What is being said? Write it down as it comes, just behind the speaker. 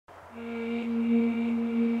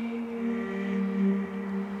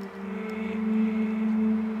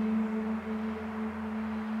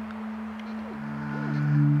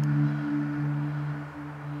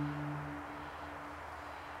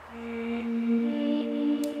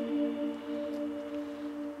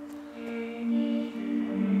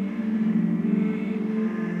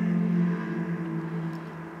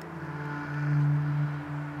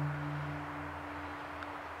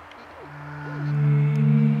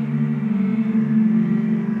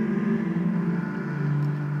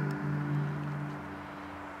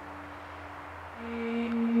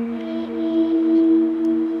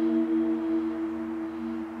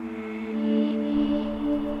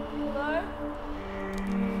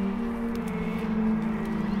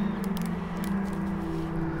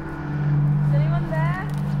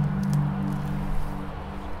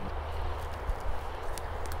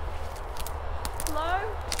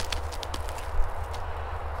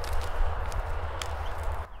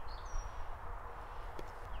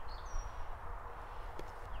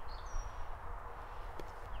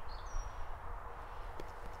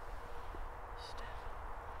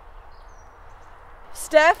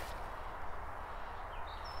Steph?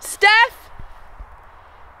 Steph?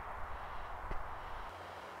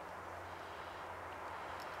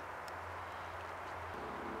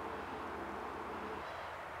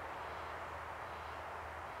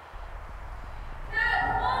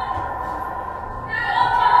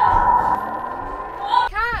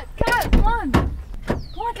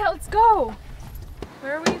 Let's go!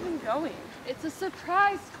 Where are we even going? It's a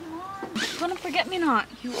surprise, come on! Gonna forget me not.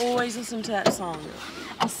 You always listen to that song.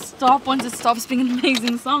 I'll stop once it stops being an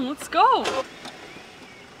amazing song. Let's go!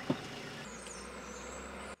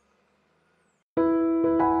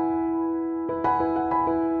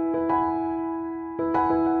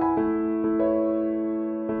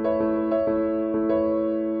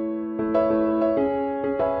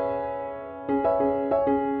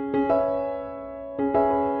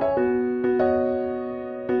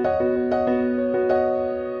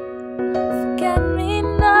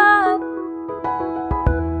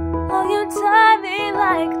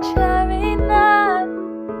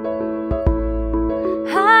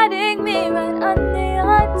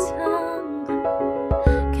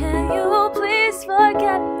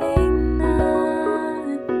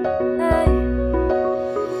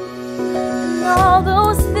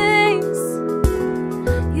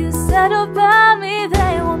 About me,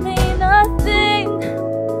 they will mean nothing.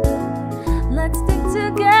 Let's stick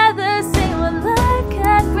together, see what life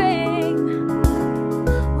can bring.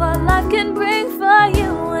 What life can bring for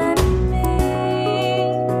you and me.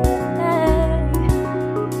 Hey.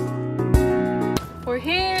 We're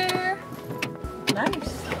here.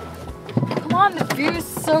 Nice. Come on, the view is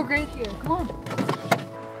so great here. Come on.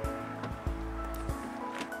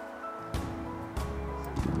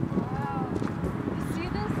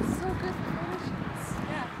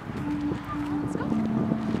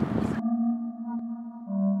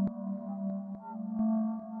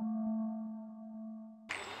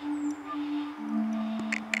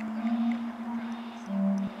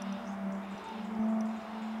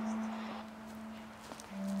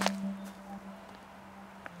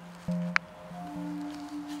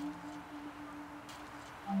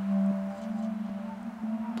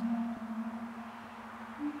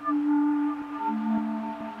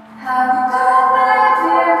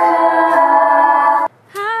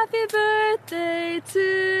 Happy birthday to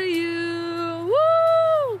you!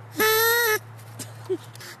 Woo!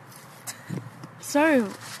 So,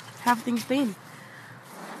 how have things been?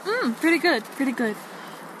 Pretty good, pretty good.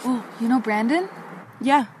 Oh, you know Brandon?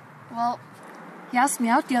 Yeah. Well, he asked me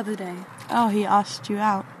out the other day. Oh, he asked you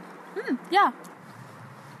out. Yeah.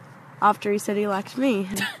 After he said he liked me.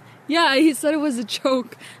 Yeah, he said it was a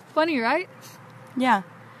joke. Funny, right? Yeah.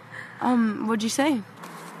 What'd you say?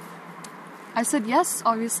 I said yes,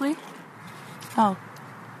 obviously. Oh.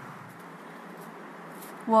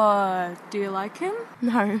 What? Do you like him?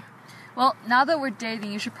 No. Well, now that we're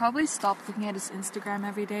dating, you should probably stop looking at his Instagram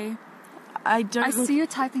every day. I don't... I see you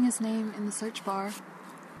typing his name in the search bar.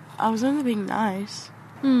 I was only being nice.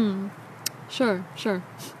 Sure.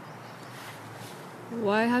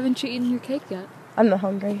 Why haven't you eaten your cake yet? I'm not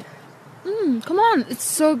hungry. Come on, it's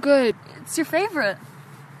so good. It's your favorite.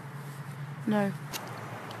 No.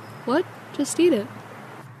 What? Just eat it.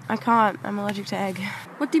 I can't. I'm allergic to egg.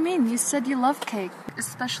 What do you mean? You said you love cake,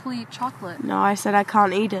 especially chocolate. No, I said I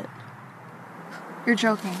can't eat it. You're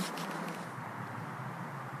joking.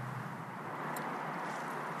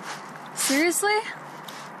 Seriously?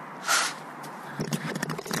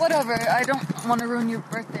 Whatever, I don't want to ruin your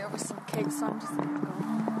birthday over some cake, so I'm just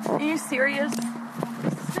gonna go. Are you serious?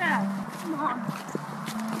 Steph, come on.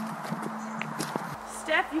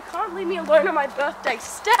 Steph, you can't leave me alone on my birthday.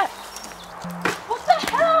 Steph! What the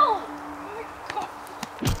hell? Oh my God.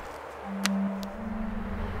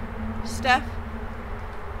 Steph?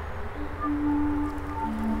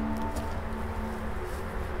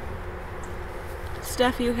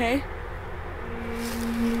 Steph, you okay?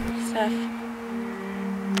 Steph?